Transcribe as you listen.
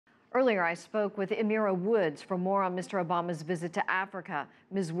Earlier, I spoke with Emira Woods for more on Mr. Obama's visit to Africa.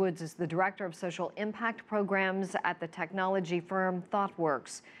 Ms. Woods is the Director of Social Impact Programs at the technology firm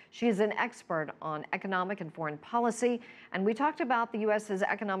ThoughtWorks. She is an expert on economic and foreign policy, and we talked about the U.S.'s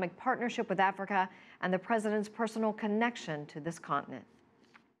economic partnership with Africa and the president's personal connection to this continent.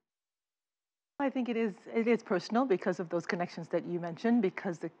 I think it is personal because of those connections that you mentioned,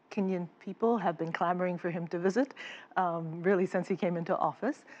 because the Kenyan people have been clamoring for him to visit, really since he came into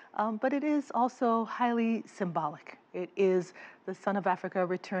office. But it is also highly symbolic. It is the son of Africa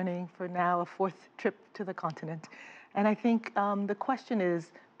returning for now a fourth trip to the continent. And I think the question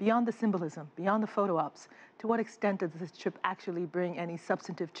is, beyond the symbolism, beyond the photo ops, to what extent does this trip actually bring any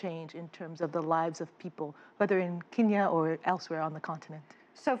substantive change in terms of the lives of people, whether in Kenya or elsewhere on the continent?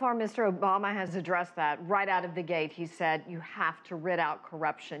 So far, Mr. Obama has addressed that right out of the gate. He said you have to rid out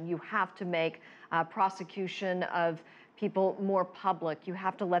corruption. You have to make prosecution of people more public. You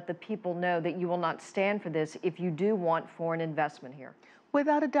have to let the people know that you will not stand for this if you do want foreign investment here.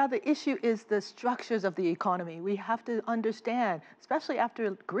 Without a doubt, the issue is the structures of the economy. We have to understand, especially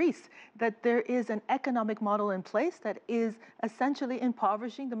after Greece, that there is an economic model in place that is essentially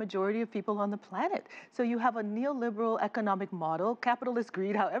impoverishing the majority of people on the planet. So you have a neoliberal economic model, capitalist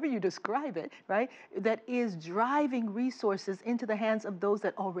greed, however you describe it, right, that is driving resources into the hands of those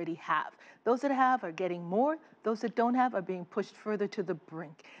that already have. Those that have are getting more. Those that don't have are being pushed further to the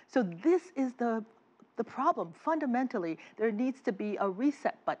brink. So this is the problem. Fundamentally, there needs to be a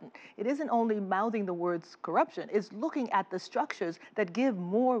reset button. It isn't only mouthing the words corruption, it's looking at the structures that give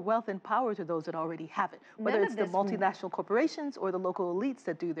more wealth and power to those that already have it, whether it's the multinational corporations or the local elites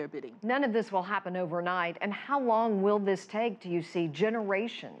that do their bidding. None of this will happen overnight. And how long will this take, do you see?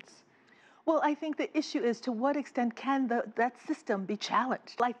 Generations? Well, I think the issue is, to what extent can that system be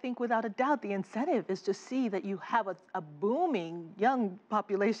challenged? I think without a doubt the incentive is to see that you have a booming young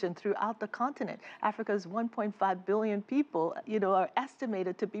population throughout the continent. Africa's 1.5 billion people, are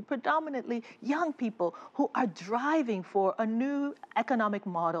estimated to be predominantly young people who are driving for a new economic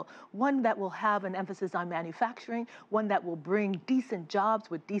model, one that will have an emphasis on manufacturing, one that will bring decent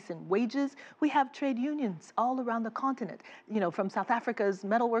jobs with decent wages. We have trade unions all around the continent, from South Africa's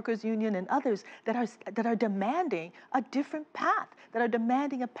Metalworkers Union and others that are demanding a different path, that are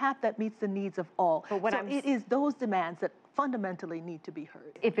demanding a path that meets the needs of all. So it is those demands that fundamentally need to be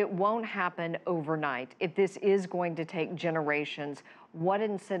heard. If it won't happen overnight, if this is going to take generations, what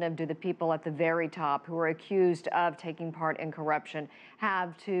incentive do the people at the very top who are accused of taking part in corruption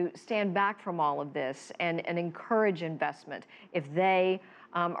have to stand back from all of this and encourage investment if they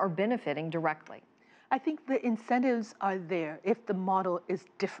are benefiting directly? I think the incentives are there if the model is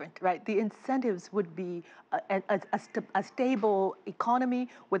different, right? The incentives would be a stable economy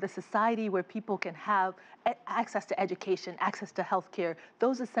with a society where people can have access to education, access to healthcare,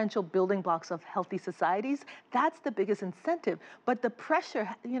 those essential building blocks of healthy societies. That's the biggest incentive. But the pressure,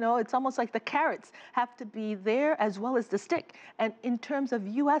 it's almost like the carrots have to be there as well as the stick. And in terms of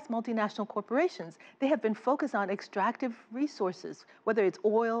U.S. multinational corporations, they have been focused on extractive resources, whether it's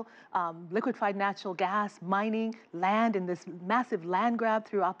oil, liquefied natural gas, mining, land, and this massive land grab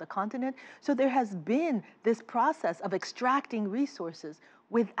throughout the continent. So there has been this process of extracting resources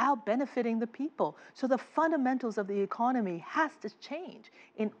without benefiting the people. So the fundamentals of the economy has to change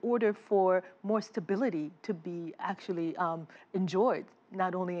in order for more stability to be actually enjoyed,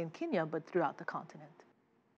 not only in Kenya, but throughout the continent.